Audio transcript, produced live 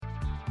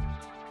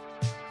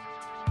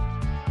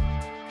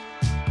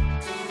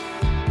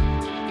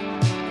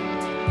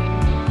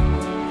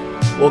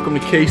Welcome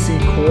to KC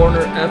Corner,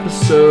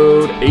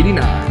 episode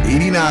 89.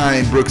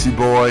 89, Brooksy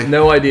boy.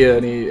 No idea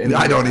any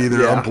I don't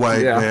either. I'm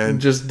blank, man.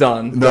 Just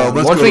done. No, done.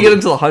 let's Once go we to get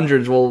into the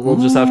hundreds, we'll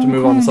just have to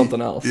move on to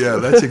something else. Yeah,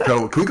 that's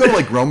incredible. Can we go to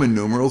like Roman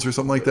numerals or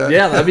something like that?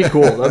 Yeah, that'd be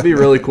cool. That'd be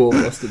really cool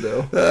for us to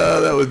do.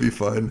 That would be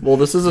fun. Well,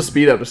 this is a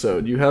speed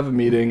episode. You have a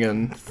meeting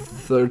in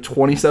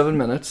 27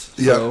 minutes.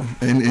 So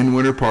yeah, in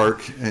Winter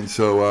Park, and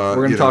so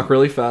we're gonna talk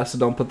really fast. So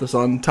don't put this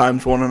on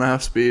times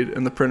 1.5 speed,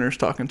 and the printer's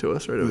talking to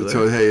us right over there.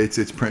 So hey,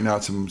 it's printing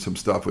out some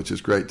stuff, which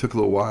is great. Took a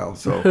little while,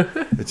 so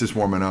it's just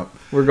warming up.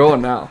 We're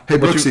going now. Hey,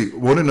 Brooksy,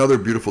 what another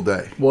beautiful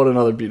day. What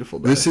another beautiful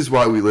day. This is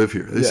why we live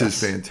here. This Yes.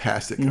 is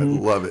fantastic. I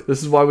love it.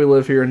 This is why we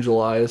live here in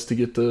July, is to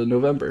get to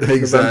November.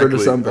 Exactly. November,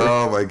 December.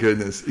 Oh my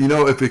goodness. You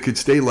know, if it could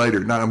stay lighter,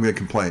 not I'm going to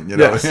complain. You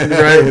know. Yes,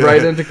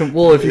 right into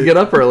well, if you get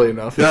up early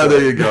enough. Yeah,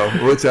 there you go.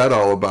 What's that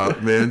all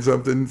about, man?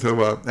 Something.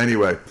 So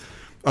anyway,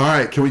 all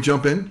right. Can we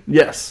jump in?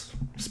 Yes.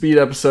 Speed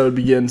episode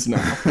begins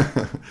now.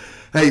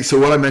 Hey, so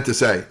what I meant to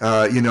say,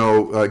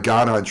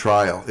 God on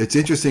trial. It's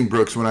interesting,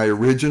 Brooks, when I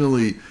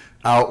originally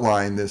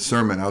outlined this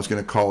sermon, I was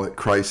going to call it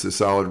Christ the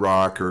Solid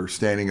Rock or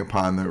Standing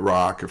Upon the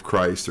Rock of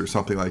Christ or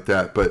something like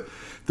that. But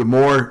the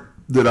more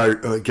that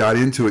I got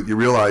into it, you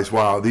realize,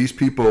 wow, these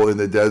people in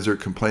the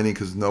desert complaining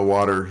because no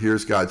water,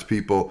 here's God's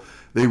people.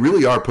 They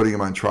really are putting him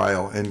on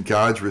trial. And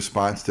God's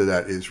response to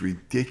that is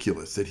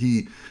ridiculous, that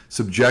he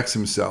subjects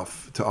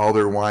himself to all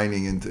their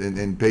whining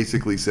and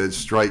basically says,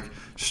 strike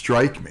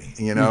me,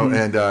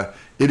 and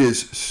it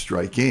is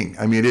striking.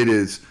 I mean,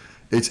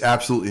 it's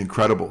absolutely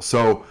incredible.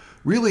 So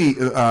really,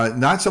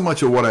 not so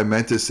much of what I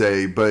meant to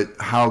say, but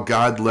how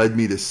God led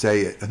me to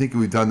say it. I think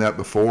we've done that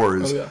before.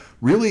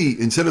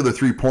 Really, instead of the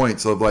 3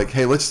 points of like,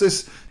 hey, let's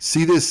just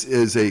see this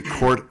as a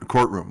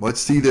courtroom. Let's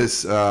see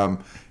this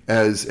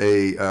as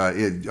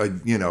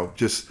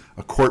just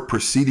a court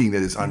proceeding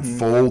that is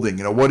unfolding.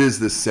 What is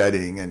the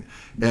setting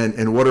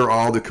and what are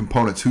all the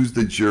components? Who's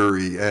the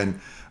jury? And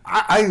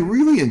I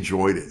really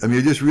enjoyed it. I mean,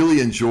 I just really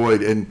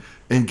enjoyed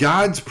and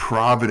God's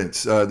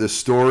providence, the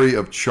story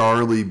of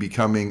Charlie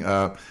becoming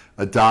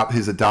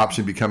his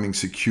adoption becoming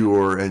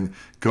secure and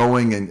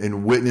going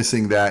and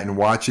witnessing that and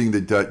watching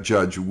the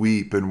judge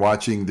weep and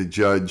watching the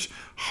judge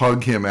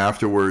hug him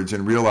afterwards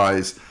and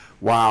realize,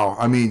 wow,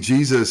 I mean,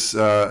 Jesus,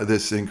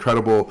 this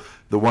incredible,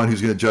 the one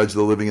who's going to judge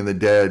the living and the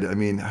dead. I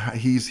mean,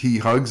 he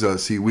hugs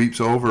us, he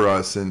weeps over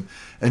us, and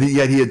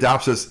yet he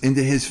adopts us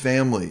into his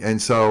family. And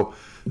so,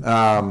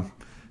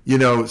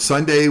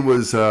 Sunday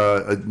was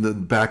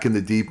back in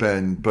the deep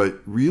end, but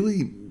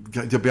really,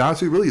 to be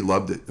honest, we really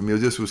loved it. I mean,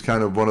 this was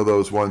kind of one of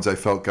those ones I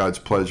felt God's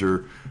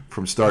pleasure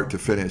from start to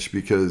finish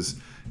because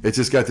it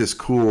just got this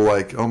cool,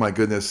 like, oh my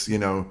goodness,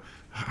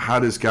 how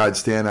does God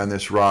stand on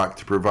this rock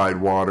to provide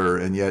water?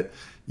 And yet,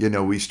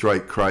 we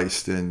strike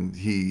Christ and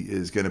he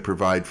is going to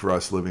provide for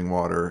us living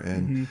water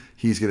and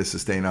he's going to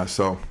sustain us.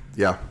 So,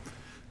 yeah.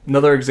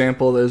 Another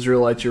example, the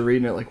Israelites, you're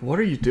reading it like, what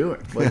are you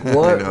doing? Like,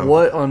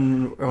 what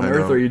on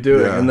earth are you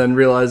doing? Yeah. And then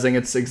realizing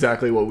it's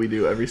exactly what we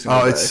do every single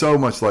day. Oh, it's so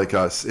much like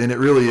us. And it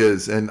really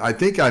is. And I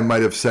think I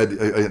might have said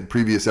in a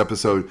previous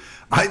episode,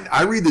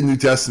 I read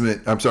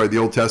the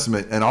Old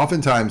Testament, and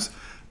oftentimes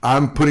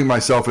I'm putting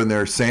myself in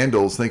their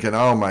sandals thinking,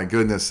 oh my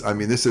goodness, I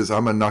mean,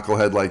 I'm a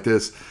knucklehead like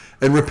this.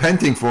 And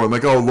repenting for him,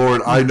 like, oh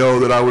Lord, I know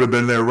that I would have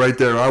been there, right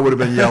there. I would have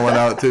been yelling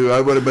out too. I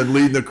would have been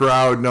leading the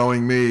crowd,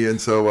 knowing me, and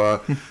so,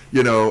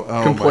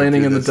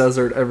 complaining in the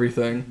desert,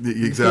 everything.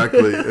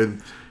 Exactly,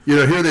 and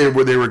here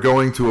they were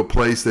going to a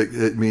place that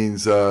it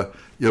means a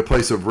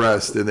place of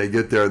rest, and they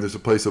get there and there's a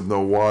place of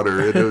no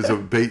water, and it was a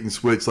bait and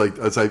switch, like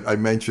as I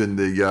mentioned,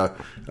 the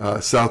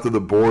south of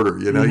the border.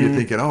 You're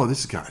thinking, oh,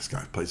 this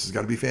place has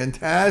got to be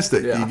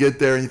fantastic. Yeah. You get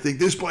there and you think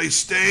this place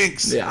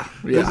stinks. Yeah.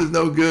 This is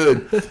no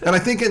good. And I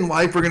think in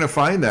life we're going to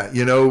find that.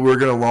 We're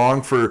going to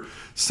long for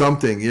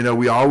something.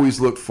 We always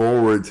look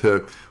forward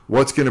to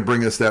what's going to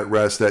bring us that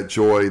rest, that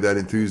joy, that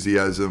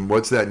enthusiasm.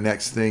 What's that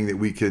next thing that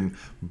we can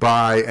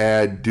buy,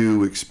 add,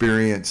 do,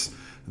 experience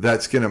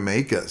that's going to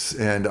make us?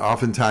 And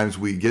oftentimes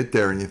we get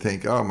there and you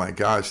think, oh my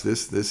gosh,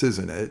 this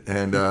isn't it.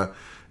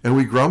 And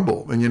we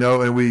grumble. And,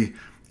 and we,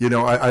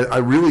 I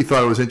really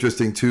thought it was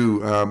interesting too.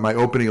 My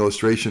opening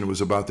illustration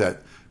was about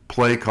that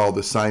play called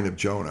The Sign of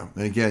Jonah.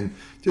 And again,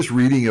 just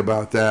reading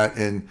about that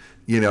and,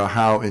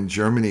 how in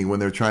Germany, when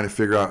they're trying to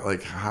figure out,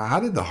 like, how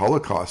did the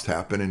Holocaust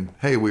happen? And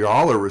hey, we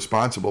all are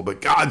responsible,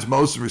 but God's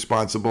most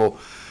responsible.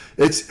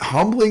 It's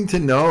humbling to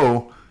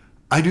know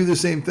I do the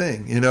same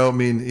thing.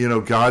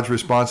 God's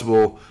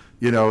responsible.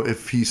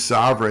 If he's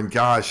sovereign,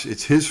 gosh,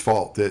 it's his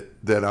fault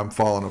that I'm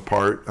falling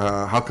apart.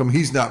 How come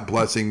he's not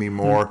blessing me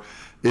more?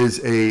 Is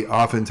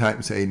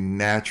oftentimes a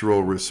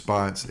natural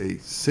response, a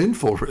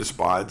sinful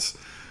response.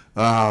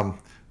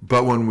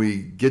 But when we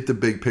get the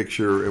big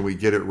picture and we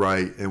get it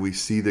right and we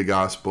see the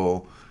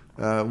gospel,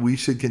 we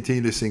should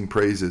continue to sing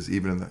praises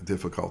even in the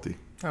difficulty.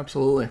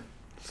 Absolutely.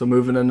 So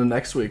moving into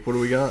next week, what do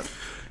we got?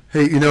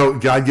 Hey,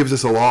 God gives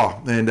us a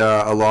law and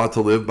a law to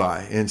live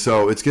by. And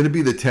so it's going to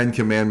be the 10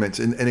 Commandments.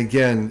 And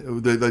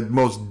again, the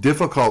most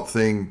difficult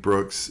thing,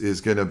 Brooks, is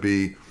going to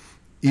be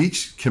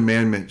each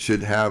commandment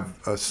should have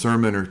a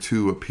sermon or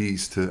two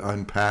apiece to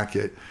unpack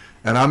it.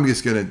 And I'm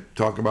just going to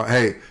talk about,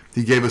 hey,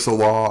 he gave us a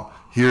law.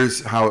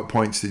 Here's how it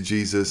points to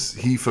Jesus.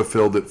 He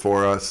fulfilled it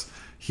for us.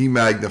 He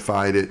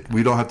magnified it.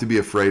 We don't have to be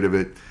afraid of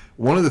it.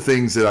 One of the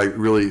things that I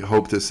really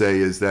hope to say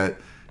is that,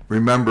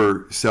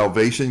 remember,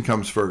 salvation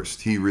comes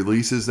first. He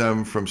releases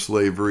them from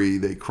slavery.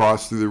 They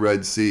cross through the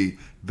Red Sea.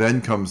 Then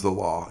comes the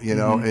law, you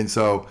know? Mm-hmm. And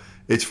so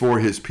it's for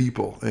his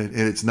people. And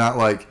it's not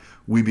like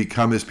we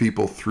become his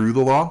people through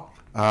the law.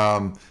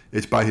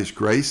 It's by his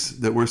grace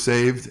that we're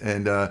saved,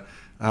 and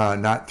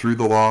not through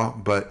the law,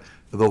 but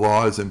the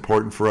law is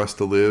important for us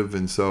to live.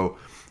 And so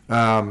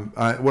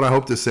what I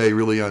hope to say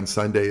really on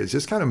Sunday is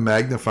just kind of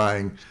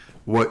magnifying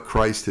what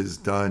Christ has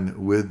done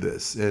with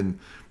this. And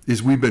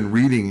as we've been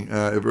reading,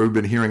 or we've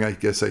been hearing, I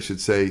guess I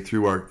should say,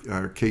 through our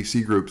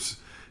KC groups,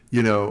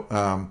 you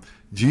know,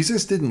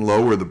 Jesus didn't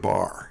lower the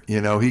bar.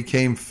 You know, he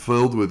came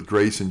filled with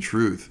grace and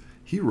truth.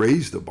 He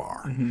raised the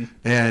bar. Mm-hmm.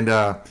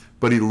 And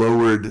but he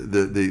lowered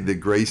the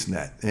grace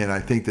net. And I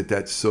think that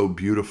that's so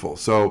beautiful.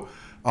 So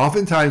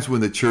oftentimes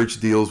when the church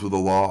deals with the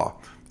law,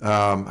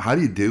 how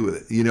do you deal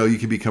with it? You know, you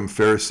can become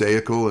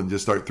pharisaical and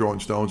just start throwing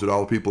stones at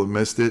all the people who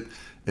missed it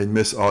and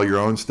miss all your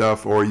own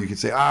stuff. Or you can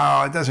say,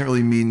 oh, it doesn't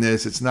really mean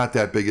this. It's not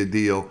that big a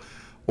deal.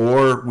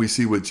 Or we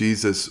see what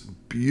Jesus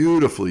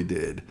beautifully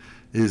did,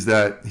 is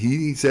that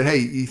he said, hey,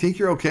 you think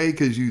you're okay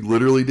because you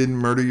literally didn't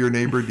murder your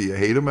neighbor? Do you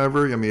hate him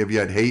ever? I mean, if you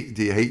had hate,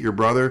 do you hate your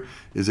brother?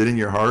 Is it in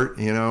your heart?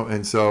 You know?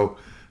 And so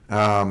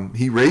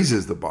he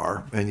raises the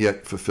bar and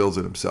yet fulfills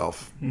it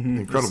himself. Mm-hmm.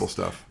 Incredible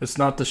stuff. It's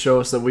not to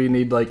show us that we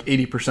need like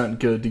 80%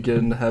 good to get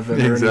into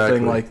heaven or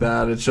anything like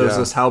that. It shows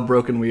us how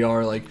broken we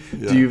are. Like,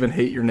 do you even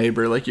hate your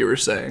neighbor, like you were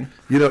saying?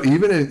 You know,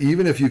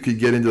 even if you could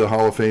get into the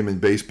Hall of Fame in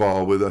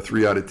baseball with a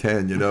 3 out of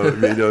 10, you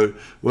know,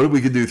 what if we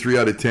could do 3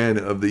 out of 10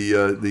 of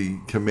the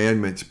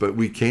commandments, but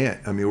we can't.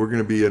 I mean, we're going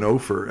to be an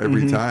ofer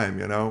every time,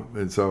 you know,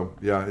 and so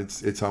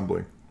it's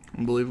humbling.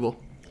 Unbelievable.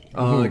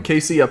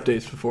 KC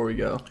updates before we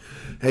go.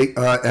 Hey,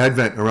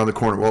 Advent around the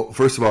corner. Well,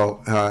 first of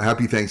all,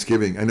 happy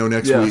Thanksgiving. I know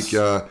next week,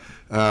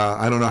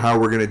 I don't know how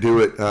we're going to do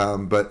it,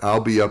 but I'll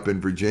be up in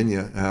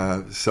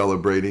Virginia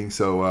celebrating.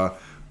 So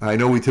I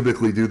know we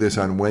typically do this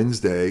on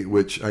Wednesday,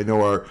 which I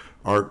know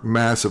our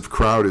massive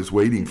crowd is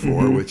waiting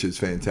for, which is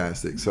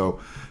fantastic. So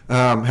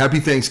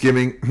happy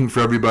Thanksgiving for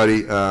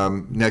everybody.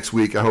 Next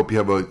week, I hope you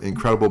have an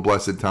incredible,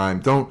 blessed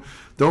time.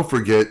 Don't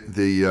forget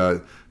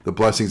the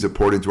blessings that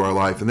poured into our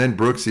life. And then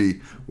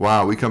Brooksy,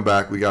 wow, we come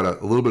back. We got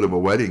a little bit of a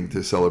wedding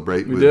to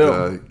celebrate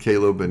with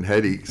Caleb and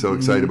Hetty. So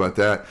excited about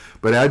that.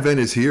 But Advent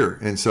is here.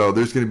 And so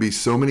there's going to be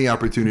so many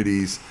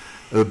opportunities.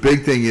 The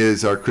big thing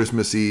is our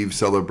Christmas Eve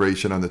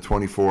celebration on the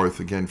 24th.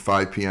 Again,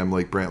 5 p.m.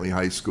 Lake Brantley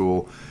High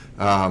School.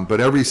 But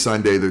every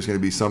Sunday there's going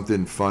to be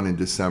something fun in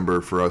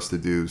December for us to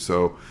do.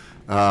 So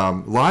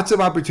lots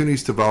of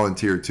opportunities to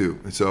volunteer too.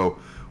 So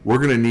we're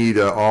going to need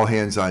all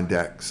hands on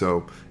deck.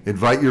 So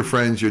invite your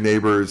friends, your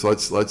neighbors.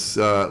 Let's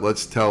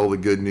tell the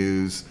good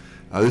news.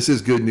 This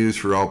is good news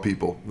for all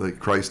people. That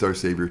Christ our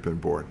Savior has been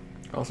born.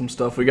 Awesome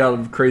stuff. We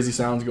got crazy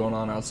sounds going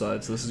on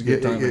outside, so this is a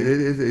good time. It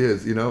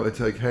is. You know,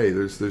 it's like, hey,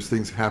 there's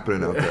things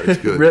happening out there.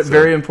 It's good.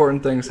 Very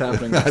important things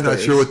happening. I'm not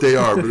sure what they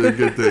are, but they're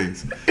good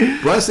things.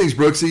 Blessings,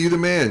 Brooksy. You the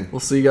man.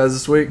 We'll see you guys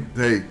this week.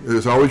 Hey,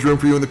 there's always room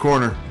for you in the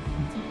corner.